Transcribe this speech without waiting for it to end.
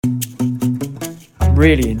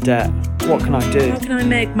really in debt. What can I do? How can I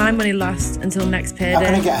make my money last until next payday? How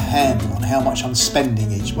can I get a handle on how much I'm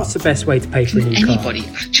spending each month? What's the best way to pay for a new car? Anybody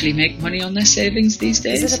actually make money on their savings these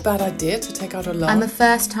days? Is it a bad idea to take out a loan? I'm a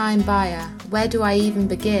first-time buyer. Where do I even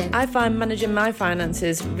begin? I find managing my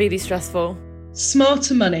finances really stressful.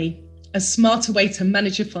 Smarter Money, a smarter way to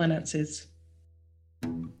manage your finances.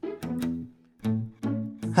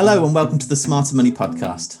 Hello and welcome to the Smarter Money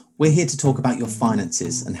podcast. We're here to talk about your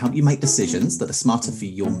finances and help you make decisions that are smarter for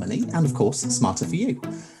your money and, of course, smarter for you.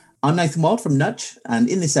 I'm Nathan Wild from Nudge, and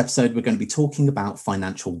in this episode, we're going to be talking about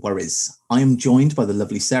financial worries. I am joined by the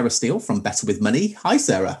lovely Sarah Steele from Better With Money. Hi,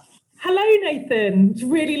 Sarah. Hello, Nathan. It's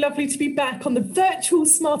really lovely to be back on the virtual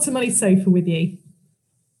Smarter Money sofa with you.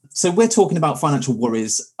 So we're talking about financial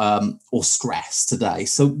worries or stress today.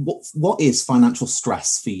 So what is financial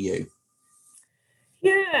stress for you?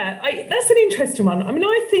 Yeah, that's an interesting one. I mean,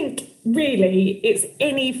 I think really it's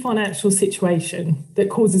any financial situation that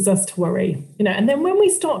causes us to worry, and then when we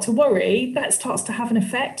start to worry, that starts to have an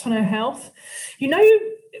effect on our health.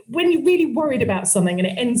 When you're really worried about something and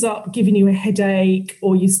it ends up giving you a headache,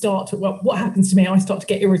 or you start to, what happens to me, I start to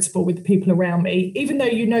get irritable with the people around me, even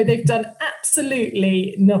though they've done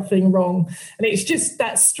absolutely nothing wrong. And it's just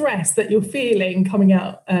that stress that you're feeling coming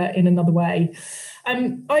out in another way.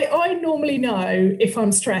 I normally know if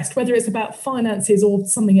I'm stressed, whether it's about finances or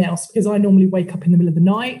something else, because I normally wake up in the middle of the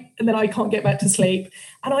night and then I can't get back to sleep.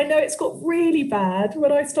 And I know it's got really bad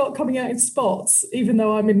when I start coming out in spots, even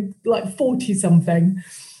though I'm in like 40 something.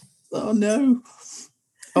 Oh no.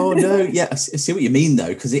 Yeah, I see what you mean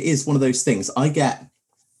though, because it is one of those things. I get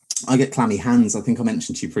clammy hands. I think I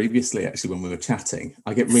mentioned to you previously, actually, when we were chatting.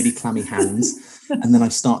 I get really clammy hands and then I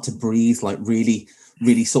start to breathe like really,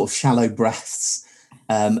 really sort of shallow breaths.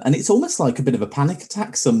 And it's almost like a bit of a panic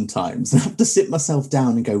attack sometimes. I have to sit myself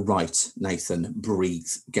down and go, right, Nathan, breathe,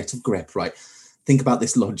 get a grip, right? Think about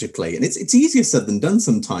this logically. And it's easier said than done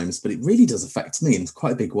sometimes, but it really does affect me in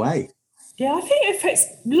quite a big way. Yeah, I think it affects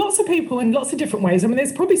lots of people in lots of different ways. I mean,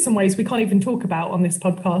 there's probably some ways we can't even talk about on this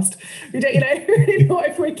podcast. We don't, not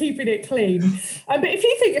if we're keeping it clean. But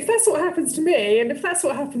if that's what happens to me, and if that's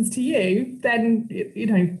what happens to you,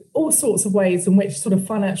 then, all sorts of ways in which sort of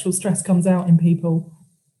financial stress comes out in people.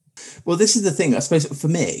 Well, this is the thing, I suppose, for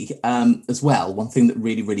me as well. One thing that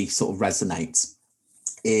really, really sort of resonates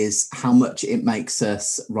is how much it makes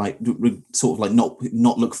us sort of like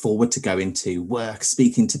not look forward to going to work,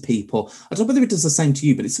 speaking to people. I don't know whether it does the same to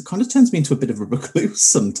you, but it kind of turns me into a bit of a recluse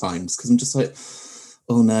sometimes, because I'm just like,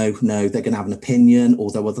 oh no, they're going to have an opinion,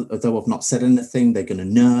 or though I've not said anything, they're going to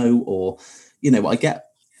know, or,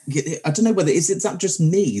 I don't know whether is that just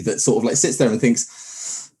me that sort of like sits there and thinks,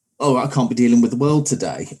 oh, I can't be dealing with the world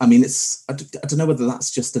today. I mean, I don't know whether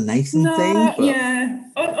that's just a Nathan thing. But... Yeah,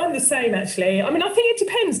 I'm the same, actually. I mean, I think it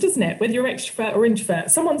depends, doesn't it, whether you're extrovert or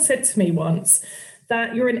introvert. Someone said to me once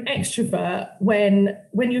that you're an extrovert when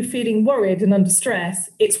you're feeling worried and under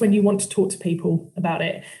stress, it's when you want to talk to people about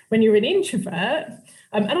it. When you're an introvert,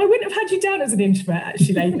 and I wouldn't have had you down as an introvert,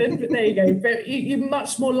 actually, Nathan, but there you go. But you're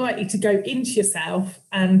much more likely to go into yourself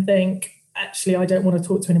and think, actually, I don't want to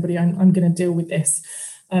talk to anybody. I'm going to deal with this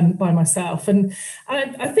by myself. And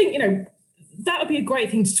I think, that would be a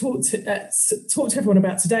great thing to talk to everyone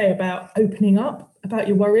about today, about opening up about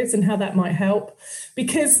your worries and how that might help.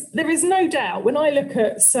 Because there is no doubt, when I look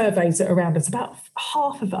at surveys that are around us, about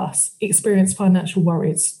half of us experience financial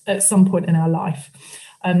worries at some point in our life.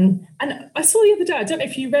 And I saw the other day, I don't know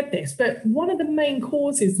if you read this, but one of the main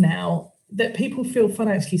causes now that people feel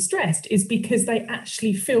financially stressed is because they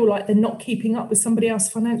actually feel like they're not keeping up with somebody else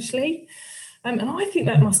financially. And I think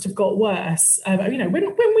that must have got worse. When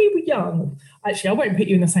we were young, actually, I won't put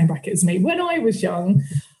you in the same bracket as me. When I was young,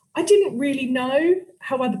 I didn't really know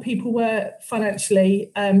how other people were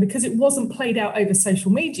financially because it wasn't played out over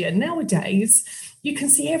social media. Nowadays, you can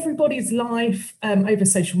see everybody's life over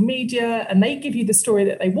social media, and they give you the story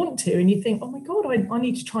that they want to. And you think, oh my God, I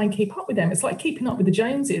need to try and keep up with them. It's like keeping up with the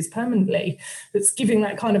Joneses permanently. That's giving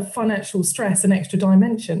that kind of financial stress an extra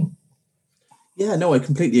dimension. Yeah, no, I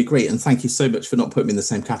completely agree. And thank you so much for not putting me in the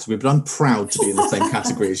same category, but I'm proud to be in the same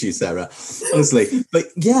category as you, Sarah, honestly. But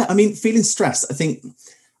yeah, I mean, feeling stressed, I think,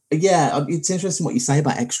 yeah, it's interesting what you say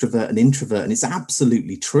about extrovert and introvert, and it's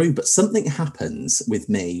absolutely true. But something happens with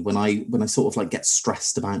me when I sort of like get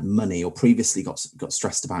stressed about money, or previously got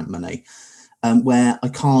stressed about money, where I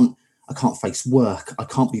can't face work.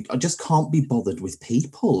 I just can't be bothered with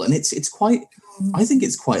people. And it's quite, I think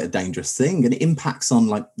it's quite a dangerous thing, and it impacts on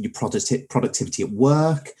like your productivity at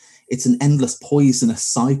work. It's an endless poisonous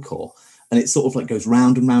cycle, and it sort of like goes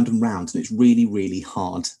round and round and round, and it's really, really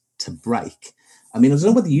hard to break. I mean, I don't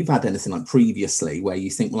know whether you've had anything like previously where you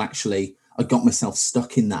think, well, actually, I got myself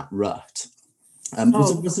stuck in that rut.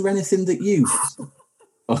 Was there anything that you...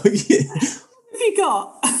 Oh, yeah. What have you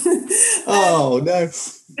got? Oh, no.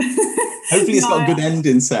 Hopefully it's got a good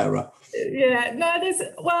ending, Sarah. Yeah, no,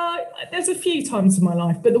 there's a few times in my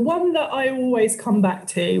life, but the one that I always come back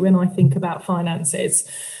to when I think about finances,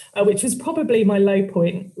 which was probably my low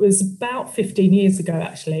point, was about 15 years ago,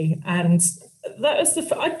 actually. And that was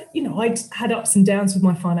I'd had ups and downs with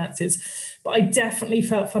my finances, but I definitely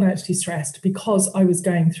felt financially stressed because I was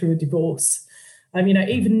going through a divorce.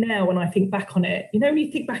 Even now when I think back on it, when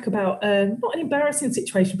you think back about not an embarrassing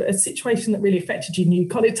situation, but a situation that really affected you, and you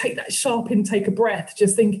kind of take that sharp intake of breath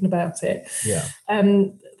just thinking about it. Yeah.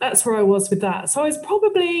 That's where I was with that. So I was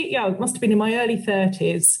probably, it must have been in my early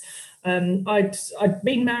 30s. I'd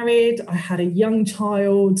been married, I had a young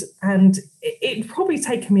child, and it'd probably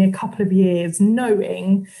taken me a couple of years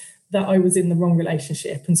knowing that I was in the wrong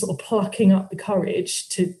relationship and sort of plucking up the courage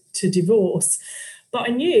to divorce. But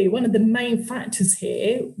I knew one of the main factors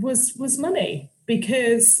here was money,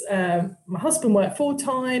 because my husband worked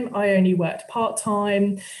full-time, I only worked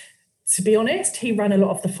part-time. To be honest, he ran a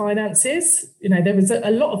lot of the finances. There was a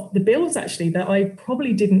lot of the bills, actually, that I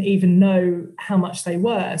probably didn't even know how much they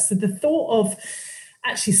were. So the thought of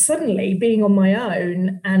actually suddenly being on my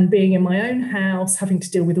own and being in my own house, having to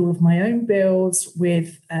deal with all of my own bills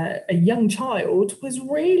with a young child was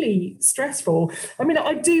really stressful.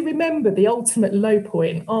 I do remember the ultimate low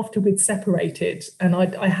point after we'd separated and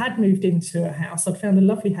I had moved into a house. I'd found a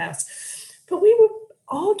lovely house, but we were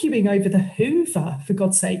arguing over the Hoover, for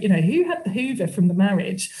God's sake, who had the Hoover from the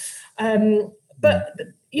marriage. But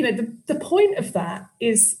the point of that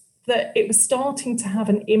is that it was starting to have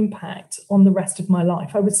an impact on the rest of my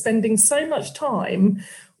life. I was spending so much time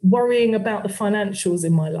worrying about the financials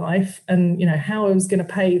in my life and, how I was going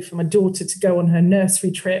to pay for my daughter to go on her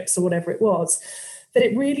nursery trips or whatever it was, that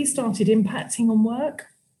it really started impacting on work.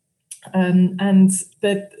 And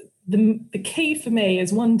the key for me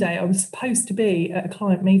is one day I was supposed to be at a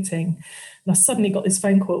client meeting and I suddenly got this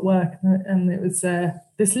phone call at work and it was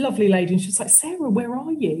this lovely lady and she was like, "Sarah, where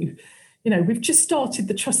are you? We've just started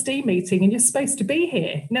the trustee meeting and you're supposed to be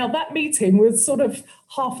here." Now, that meeting was sort of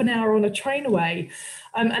half an hour on a train away.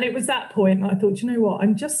 And it was that point that I thought, you know what,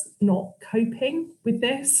 I'm just not coping with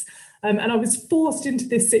this. And I was forced into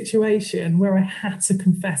this situation where I had to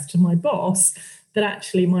confess to my boss that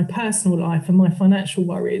actually my personal life and my financial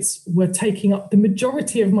worries were taking up the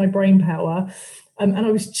majority of my brain power. And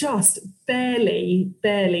I was just barely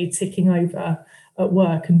ticking over at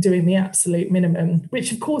work and doing the absolute minimum,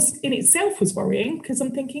 which of course in itself was worrying because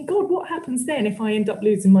I'm thinking, God, what happens then if I end up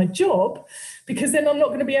losing my job? Because then I'm not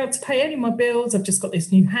going to be able to pay any of my bills. I've just got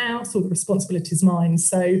this new house, all the responsibility's mine.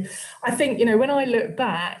 So I think, when I look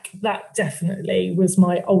back, that definitely was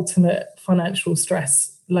my ultimate financial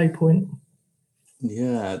stress low point.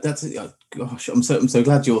 Yeah, that's gosh. I'm so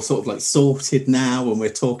glad you're sort of like sorted now when we're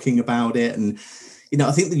talking about it. And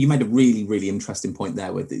I think that you made a really, really interesting point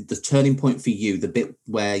there with the turning point for you, the bit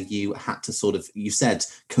where you had to sort of, you said,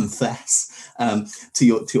 confess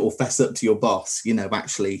or fess up to your boss.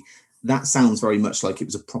 Actually, that sounds very much like it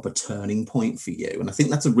was a proper turning point for you. And I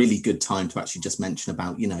think that's a really good time to actually just mention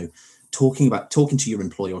about, talking to your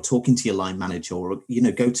employer or talking to your line manager or,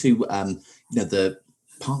 go to, the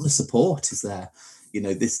partner support is there.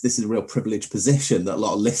 This is a real privileged position that a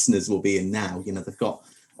lot of listeners will be in now. They've got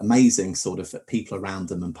amazing sort of people around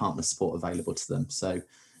them and partner support available to them. So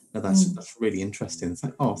that's really interesting.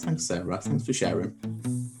 Thanks, Sarah. Thanks for sharing.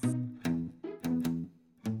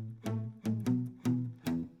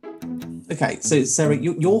 Okay, so Sarah,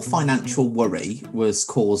 your financial worry was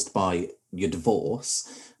caused by your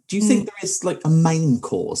divorce. Do you think there is like a main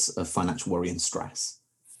cause of financial worry and stress?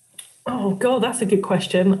 Oh God, that's a good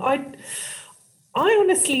question. I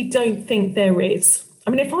honestly don't think there is.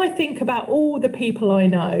 If I think about all the people I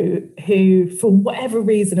know who, for whatever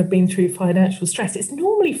reason, have been through financial stress, it's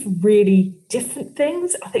normally for really different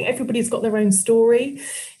things. I think everybody's got their own story.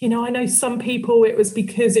 I know some people, it was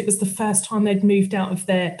because it was the first time they'd moved out of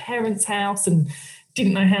their parents' house and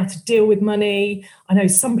didn't know how to deal with money. I know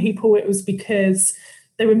some people, it was because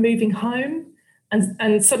they were moving home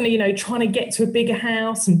and suddenly, trying to get to a bigger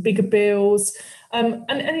house and bigger bills. And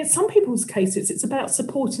in some people's cases, it's about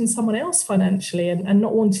supporting someone else financially and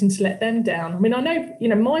not wanting to let them down. I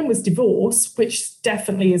know, mine was divorce, which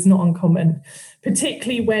definitely is not uncommon,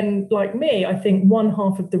 particularly when, like me, I think one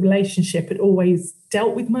half of the relationship had always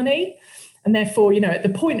dealt with money. And therefore, at the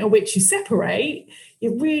point at which you separate,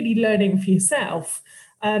 you're really learning for yourself.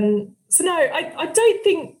 So no, I don't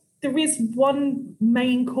think there is one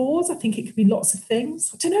main cause. I think it could be lots of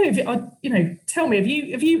things. I don't know tell me,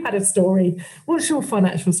 have you had a story? What's your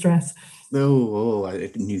financial stress? I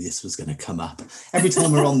knew this was going to come up every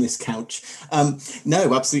time we're on this couch.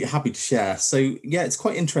 No, absolutely happy to share. So yeah, it's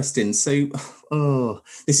quite interesting. So,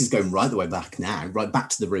 this is going right the way back now, right back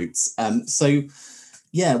to the roots.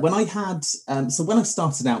 Yeah, when I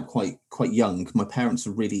started out quite young, my parents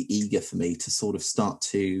were really eager for me to sort of start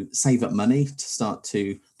to save up money, to start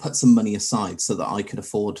to put some money aside so that I could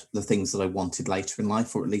afford the things that I wanted later in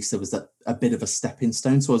life, or at least there was a bit of a stepping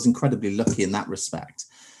stone. So I was incredibly lucky in that respect.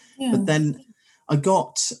 Yeah. But then I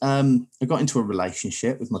got into a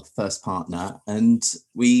relationship with my first partner, and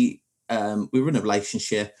we were in a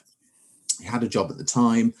relationship. We had a job at the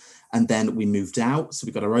time, and then we moved out. So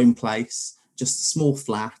we got our own place, just a small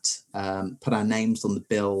flat, put our names on the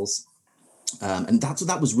bills. And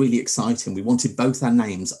that was really exciting. We wanted both our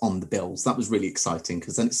names on the bills. That was really exciting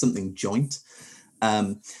because then it's something joint.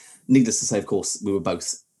 Needless to say, of course, we were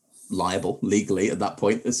both liable legally at that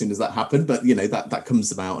point as soon as that happened. But, that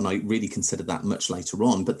comes about, and I really considered that much later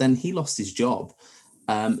on. But then he lost his job.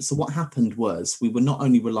 So what happened was we were not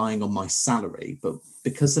only relying on my salary, but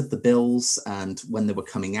because of the bills and when they were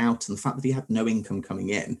coming out and the fact that he had no income coming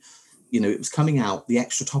in, it was coming out, the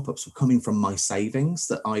extra top-ups were coming from my savings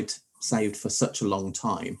that I'd saved for such a long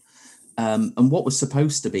time. And what was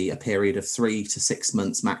supposed to be a period of 3 to 6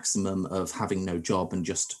 months maximum of having no job and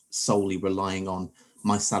just solely relying on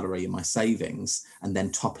my salary and my savings and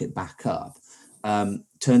then top it back up,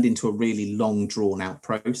 turned into a really long, drawn-out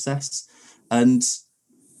process. And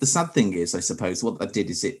the sad thing is, I suppose, what that did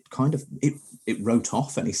is it wrote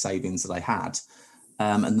off any savings that I had.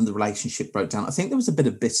 And then the relationship broke down. I think there was a bit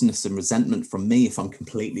of bitterness and resentment from me, if I'm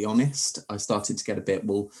completely honest. I started to get a bit,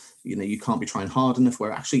 you can't be trying hard enough,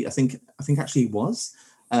 where actually, I think actually it was.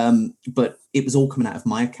 But it was all coming out of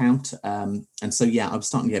my account. And so, I was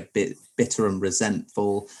starting to get a bit bitter and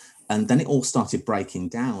resentful. And then it all started breaking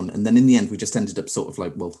down. And then in the end, we just ended up sort of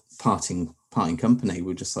like, parting company. We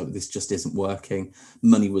were just like, this just isn't working.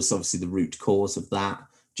 Money was obviously the root cause of that,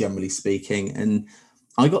 generally speaking. And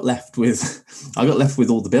I got left with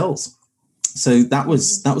all the bills. So that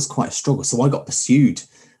was quite a struggle. So I got pursued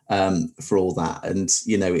for all that. And,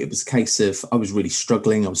 it was a case of, I was really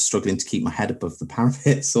struggling. I was struggling to keep my head above the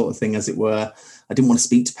parapet, sort of thing, as it were. I didn't want to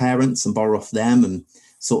speak to parents and borrow off them and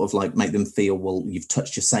sort of like make them feel, well, you've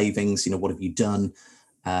touched your savings. What have you done?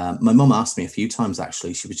 My mum asked me a few times,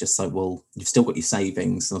 actually. She was just like, well, you've still got your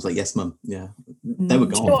savings. And I was like, yes, mum. Yeah, they were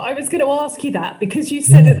gone. I was going to ask you that because you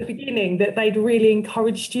said at the beginning that they'd really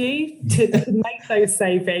encouraged you to make those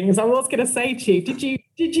savings. I was going to say to you,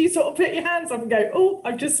 did you sort of put your hands up and go, oh,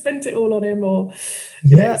 I've just spent it all on him? Or, so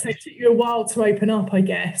it took you a while to open up, I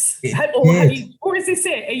guess. Or is this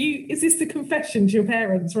it? Is this the confession to your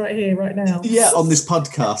parents right here, right now? Yeah, on this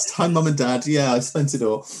podcast. Hi, mum and dad. Yeah, I spent it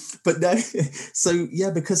all. But no, so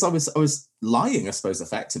because I was lying, I suppose,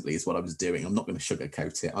 effectively is what I was doing. I'm not going to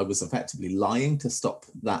sugarcoat it. I was effectively lying to stop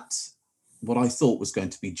that, what I thought was going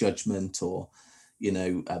to be judgment or,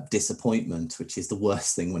 disappointment, which is the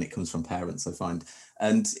worst thing when it comes from parents, I find.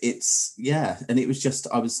 And and it was just,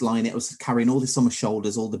 I was lying, I was carrying all this on my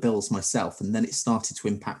shoulders, all the bills myself. And then it started to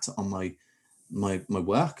impact on my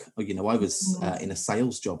work. I was in a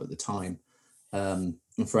sales job at the time.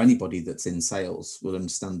 And for anybody that's in sales will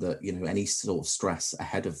understand that, any sort of stress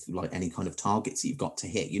ahead of like any kind of targets that you've got to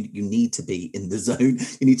hit, you need to be in the zone.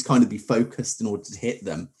 You need to kind of be focused in order to hit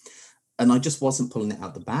them. And I just wasn't pulling it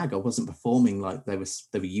out the bag. I wasn't performing like they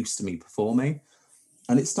were used to me performing.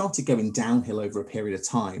 And it started going downhill over a period of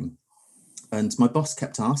time. And my boss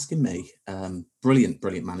kept asking me, brilliant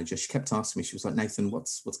manager. She kept asking me, she was like, Nathan,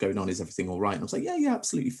 what's going on? Is everything all right? And I was like, yeah,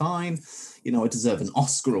 absolutely fine. I deserve an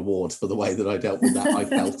Oscar award for the way that I dealt with that. I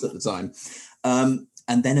felt at the time.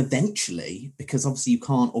 And then eventually, because obviously you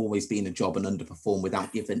can't always be in a job and underperform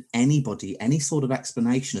without giving anybody any sort of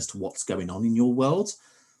explanation as to what's going on in your world.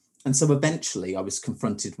 And so eventually I was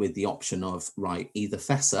confronted with the option of, right, either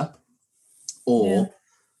fess up or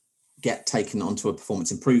get taken onto a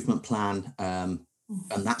performance improvement plan. And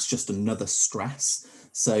that's just another stress.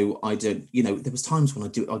 So I did, there was times when I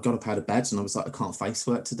got up out of bed and I was like, I can't face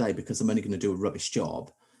work today because I'm only going to do a rubbish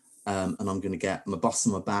job. And I'm going to get my boss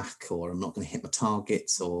on my back, or I'm not going to hit my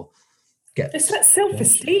targets, or it's that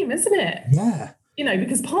self-esteem, isn't it? Yeah.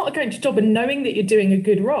 Because part of going to job and knowing that you're doing a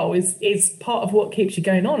good role is part of what keeps you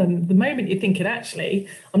going on. And the moment you're thinking, actually,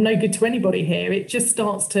 I'm no good to anybody here, it just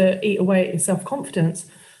starts to eat away at your self-confidence.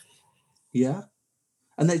 Yeah.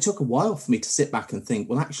 And then it took a while for me to sit back and think,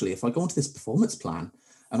 well, actually, if I go onto this performance plan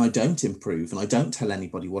and I don't improve and I don't tell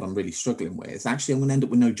anybody what I'm really struggling with, actually I'm going to end up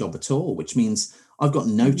with no job at all, which means I've got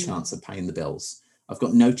no chance of paying the bills. I've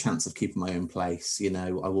got no chance of keeping my own place. I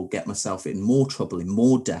will get myself in more trouble, in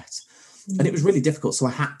more debt. And it was really difficult. So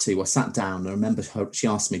I sat down. I remember she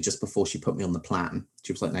asked me just before she put me on the plan.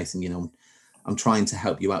 She was like, Nathan, I'm trying to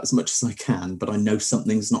help you out as much as I can, but I know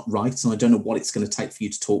something's not right. And I don't know what it's going to take for you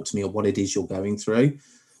to talk to me or what it is you're going through.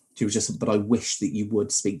 She was just, but I wish that you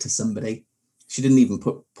would speak to somebody. She didn't even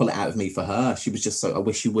pull it out of me for her. She was just so, I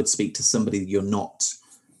wish you would speak to somebody. You're not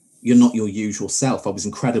your usual self. I was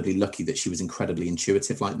incredibly lucky that she was incredibly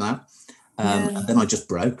intuitive like that. And then I just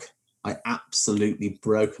broke. I absolutely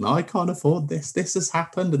broke, and I can't afford this. This has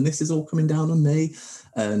happened and this is all coming down on me.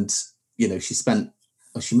 And,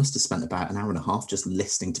 she must have spent about an hour and a half just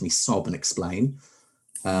listening to me sob and explain.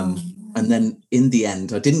 And then in the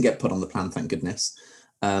end, I didn't get put on the plan, thank goodness.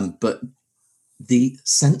 But the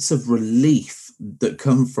sense of relief that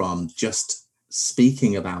come from just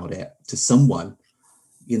speaking about it to someone,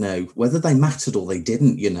 whether they mattered or they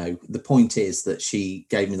didn't, the point is that she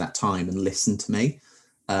gave me that time and listened to me.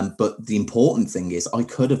 But the important thing is I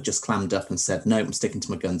could have just clammed up and said, no, I'm sticking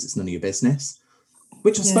to my guns. It's none of your business,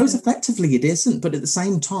 which I suppose effectively it isn't. But at the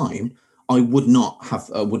same time, I wouldn't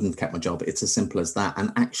have kept my job. It's as simple as that.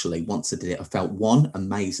 And actually, once I did it, I felt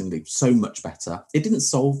amazingly so much better. It didn't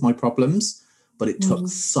solve my problems, but it took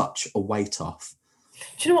such a weight off.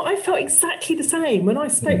 Do you know what? I felt exactly the same when I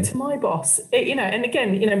spoke to my boss. And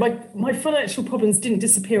again, my financial problems didn't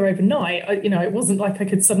disappear overnight. It wasn't like I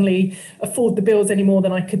could suddenly afford the bills any more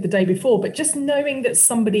than I could the day before. But just knowing that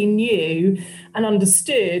somebody knew and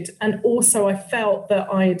understood, and also I felt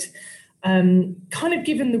that I'd kind of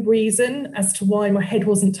given the reason as to why my head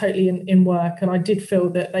wasn't totally in work, and I did feel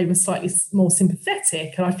that they were slightly more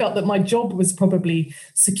sympathetic, and I felt that my job was probably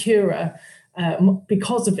securer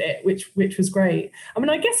because of it, which was great. I mean,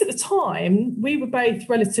 I guess at the time we were both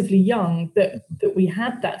relatively young that we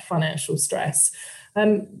had that financial stress.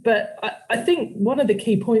 But I think one of the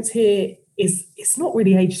key points here is it's not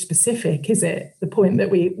really age specific, is it? The point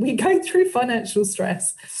that we go through financial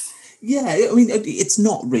stress. Yeah, I mean, it's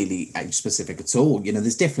not really age specific at all.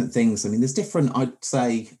 There's different things. I mean, there's different, I'd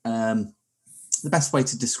say, the best way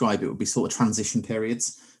to describe it would be sort of transition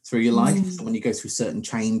periods through your life. So when you go through certain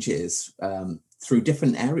changes through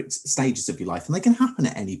different stages of your life, and they can happen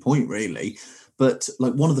at any point really. But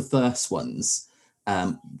like one of the first ones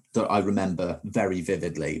that I remember very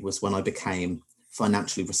vividly was when I became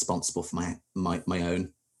financially responsible for my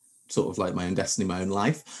own sort of like my own destiny, my own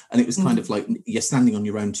life. And it was kind of like you're standing on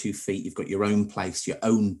your own 2 feet, you've got your own place, your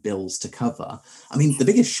own bills to cover. I mean, the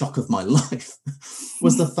biggest shock of my life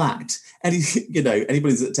was the fact, anybody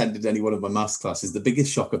that's attended any one of my masterclasses, the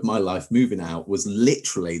biggest shock of my life moving out was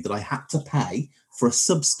literally that I had to pay for a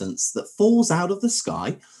substance that falls out of the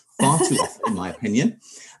sky far too often, in my opinion,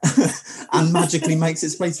 and magically makes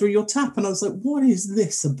its way through your tap. And I was like, what is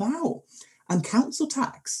this about? And council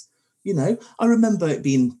tax. I remember it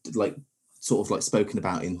being like sort of like spoken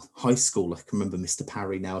about in high school. I can remember Mr.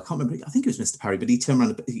 Parry now. I can't remember. I think it was Mr. Parry, but he turned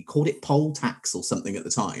around, he called it poll tax or something at the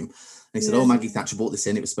time. And he said, Maggie Thatcher brought this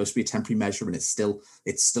in. It was supposed to be a temporary measure and it's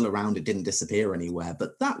still around. It didn't disappear anywhere.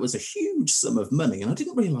 But that was a huge sum of money. And I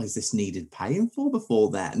didn't realise this needed paying for before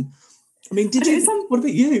then. I mean, what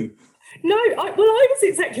about you? No, I was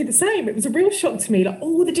exactly the same. It was a real shock to me, like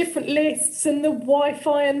all the different lists and the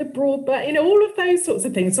Wi-Fi and the broadband, all of those sorts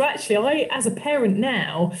of things. So actually, I, as a parent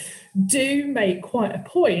now, do make quite a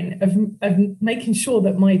point of making sure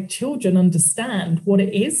that my children understand what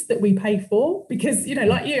it is that we pay for. Because,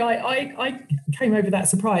 like you, I came over that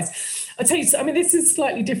surprise. I tell you, I mean, this is a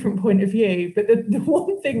slightly different point of view, but the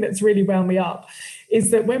one thing that's really wound me up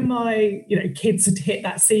is that when my kids had hit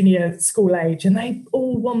that senior school age and they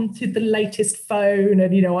all wanted the latest phone,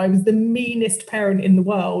 and I was the meanest parent in the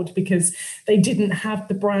world because they didn't have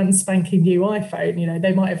the brand spanking new iPhone.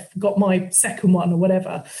 They might have got my second one or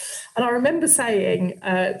whatever. And I remember saying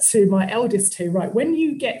to my eldest two, right, when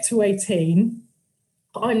you get to 18,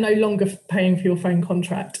 I'm no longer paying for your phone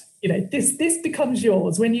contract. This becomes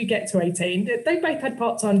yours when you get to 18. They both had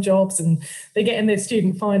part-time jobs and they get in their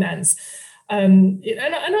student finance.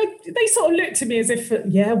 They sort of looked at me as if,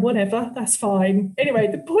 yeah, whatever, that's fine. Anyway,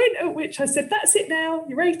 the point at which I said, that's it now,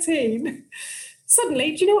 you're 18.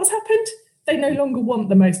 Suddenly, do you know what's happened? They no longer want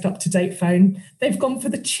the most up-to-date phone. They've gone for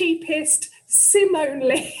the cheapest, SIM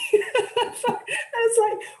only. I was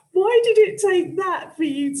like, why did it take that for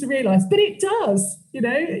you to realise? But it does,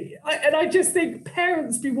 and I just think,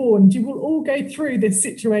 parents, be warned, you will all go through this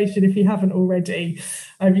situation if you haven't already.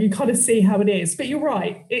 You kind of see how it is. But you're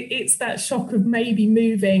right, it's that shock of maybe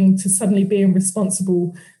moving to suddenly being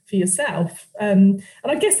responsible for yourself. And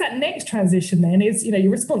I guess that next transition then is, you know,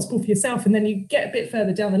 you're responsible for yourself, and then you get a bit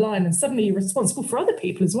further down the line and suddenly you're responsible for other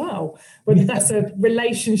people as well, whether that's a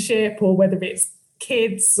relationship or whether it's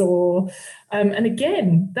kids or and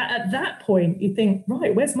again, that at that point you think,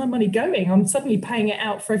 right, where's my money going? I'm suddenly paying it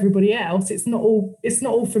out for everybody else. It's not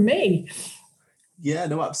all for me. Yeah,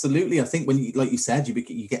 no, absolutely. I think when you, like you said,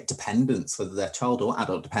 you get dependents, whether they're child or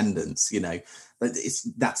adult dependents, you know,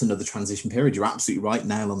 that's another transition period. You're absolutely right,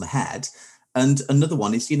 nail on the head. And another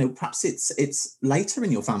one is, you know, perhaps it's later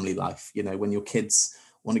in your family life, you know, when your kids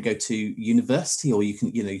want to go to university, or you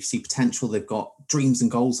can, you know, you see potential, they've got dreams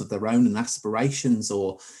and goals of their own and aspirations,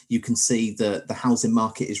 or you can see the housing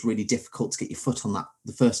market is really difficult to get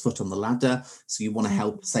the first foot on the ladder. So you want to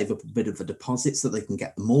help save up a bit of a deposit so they can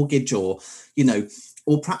get the mortgage, or, you know,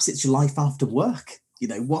 or perhaps it's your life after work. You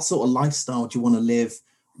know, what sort of lifestyle do you want to live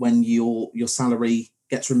when your salary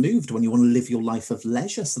gets removed, when you want to live your life of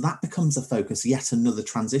leisure? So that becomes a focus, yet another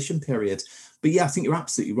transition period. But yeah, I think you're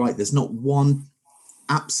absolutely right. There's not one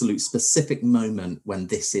absolute specific moment when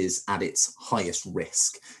this is at its highest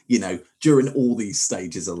risk. You know, during all these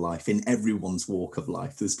stages of life, in everyone's walk of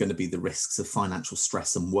life, there's going to be the risks of financial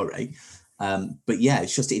stress and worry. But yeah, it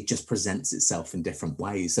just presents itself in different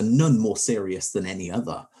ways, and none more serious than any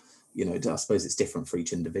other. You know, I suppose it's different for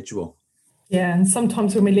each individual. Yeah, and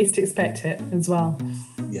sometimes when we least expect it as well.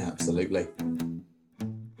 Yeah, absolutely.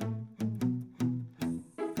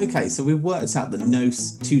 Okay, so we've worked out that no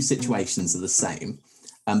two situations are the same.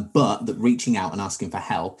 But that reaching out and asking for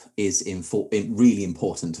help is really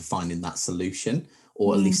important to finding that solution,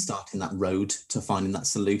 or at least starting that road to finding that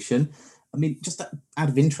solution. I mean, just out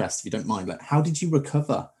of interest, if you don't mind, like, how did you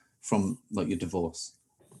recover from like your divorce?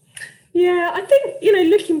 Yeah, I think, you know,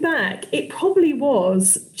 looking back, it probably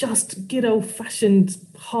was just good old-fashioned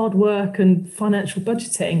hard work and financial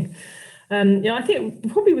budgeting. You know, I think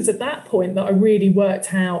it probably was at that point that I really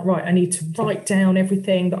worked out, right, I need to write down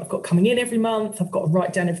everything that I've got coming in every month. I've got to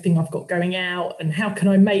write down everything I've got going out, and how can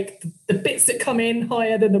I make the bits that come in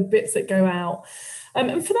higher than the bits that go out.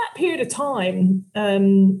 And for that period of time,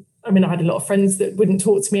 I mean, I had a lot of friends that wouldn't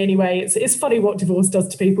talk to me anyway. It's funny what divorce does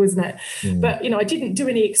to people, isn't it? But, you know, I didn't do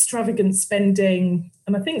any extravagant spending.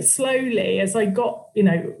 And I think slowly, as I got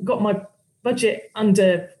my budget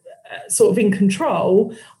under sort of in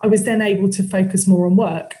control, I was then able to focus more on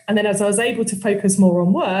work. And then as I was able to focus more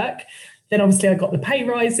on work, then obviously I got the pay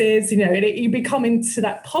rises, you know, you become into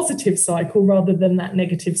that positive cycle rather than that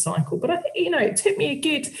negative cycle. But I think, you know, it took me a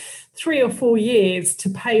good 3 or 4 years to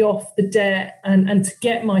pay off the debt and to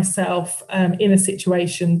get myself in a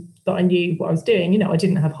situation that I knew what I was doing. You know, I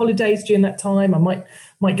didn't have holidays during that time. I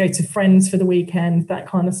might go to friends for the weekend, that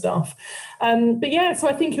kind of stuff. But yeah, so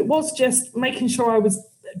I think it was just making sure I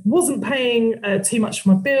wasn't paying too much for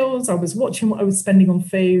my bills. I was watching what I was spending on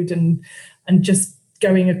food and just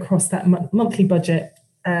going across that monthly budget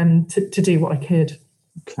to do what I could.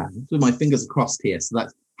 Okay, so my fingers crossed here. So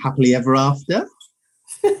that's happily ever after.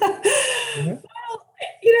 Well,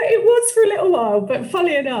 you know, it was for a little while, but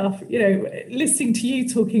funny enough, you know, listening to you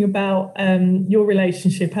talking about your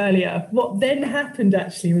relationship earlier, what then happened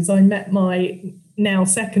actually was I met my now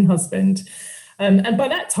second husband. And by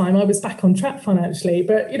that time, I was back on track financially.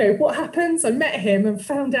 But, you know, what happens? I met him and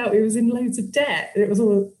found out he was in loads of debt. It was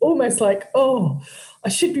almost like, oh, I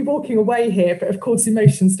should be walking away here. But of course,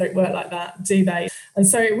 emotions don't work like that, do they? And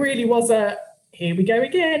so it really was here we go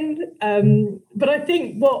again. But I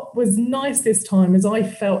think what was nice this time is I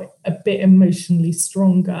felt a bit emotionally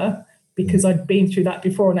stronger because I'd been through that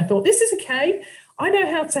before. And I thought, this is okay. I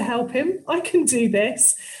know how to help him. I can do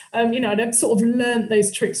this. You know, and I've sort of learnt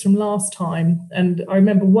those tricks from last time. And I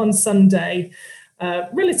remember one Sunday,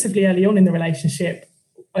 relatively early on in the relationship,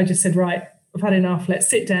 I just said, right, I've had enough. Let's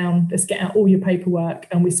sit down. Let's get out all your paperwork.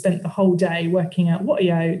 And we spent the whole day working out what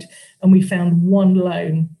he owed. And we found one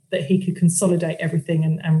loan that he could consolidate everything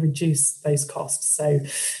and reduce those costs. So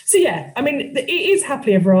yeah, I mean, it is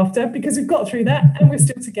happily ever after because we've got through that and we're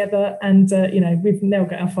still together. And, you know, we've now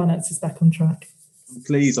got our finances back on track.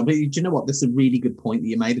 Please. I mean, do you know what? This is a really good point that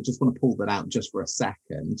you made. I just want to pull that out just for a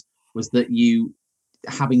second, was that you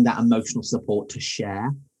having that emotional support to share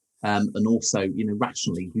and also, you know,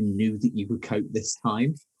 rationally, you knew that you would cope this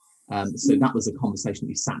time. So that was a conversation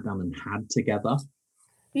that you sat down and had together.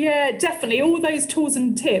 Yeah, definitely. All those tools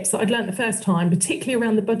and tips that I'd learned the first time, particularly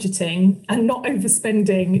around the budgeting and not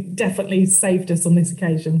overspending, definitely saved us on this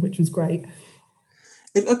occasion, which was great.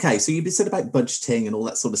 Okay, so you've said about budgeting and all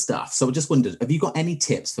that sort of stuff. So I just wondered, have you got any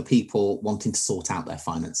tips for people wanting to sort out their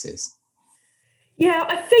finances? Yeah,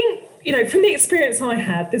 I think from the experience I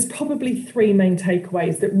had, there's probably three main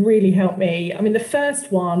takeaways that really helped me. I mean, the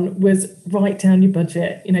first one was write down your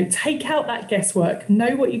budget. Take out that guesswork,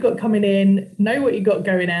 know what you've got coming in, know what you've got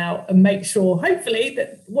going out, and make sure, hopefully,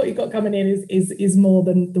 that what you've got coming in is more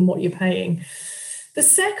than what you're paying. The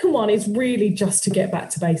second one is really just to get back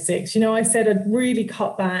to basics. I said I'd really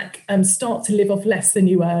cut back and start to live off less than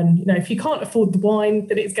you earn. If you can't afford the wine,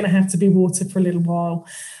 then it's going to have to be water for a little while.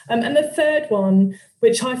 And the third one,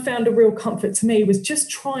 which I found a real comfort to me, was just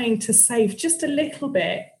trying to save just a little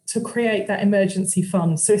bit to create that emergency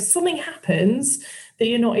fund. So if something happens that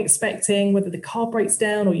you're not expecting, whether the car breaks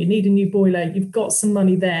down or you need a new boiler, you've got some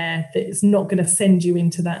money there that is not going to send you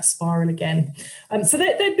into that spiral again. So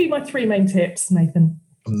that'd be my three main tips, Nathan.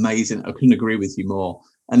 Amazing. I couldn't agree with you more.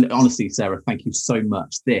 And honestly, Sarah, thank you so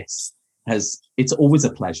much. It's always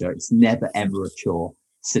a pleasure. It's never, ever a chore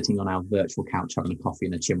sitting on our virtual couch, having a coffee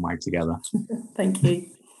and a chinwag together. Thank you.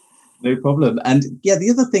 No problem. And yeah, the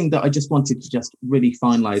other thing that I just wanted to just really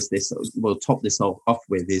finalize this, well, top this off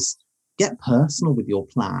with is get personal with your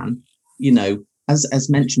plan. As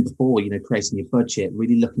mentioned before, creating your budget,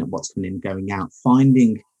 really looking at what's coming in, going out,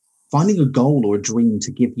 finding a goal or a dream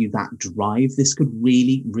to give you that drive. This could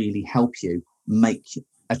really, really help you make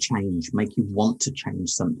a change, make you want to change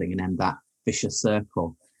something and end that vicious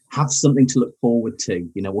circle. Have something to look forward to,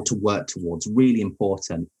 or to work towards. Really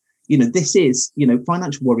important. This is,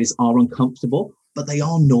 financial worries are uncomfortable, but they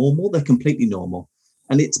are normal. They're completely normal.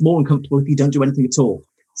 And it's more uncomfortable if you don't do anything at all.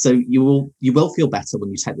 So you will feel better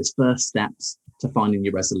when you take those first steps to finding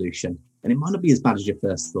your resolution. And it might not be as bad as your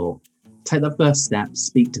first thought. Take that first step,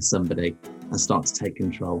 speak to somebody, and start to take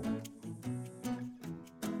control.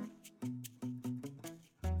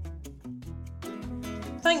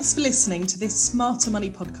 Thanks for listening to this Smarter Money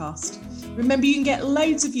podcast. Remember, you can get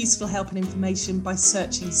loads of useful help and information by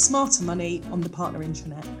searching Smarter Money on the Partner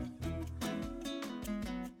intranet.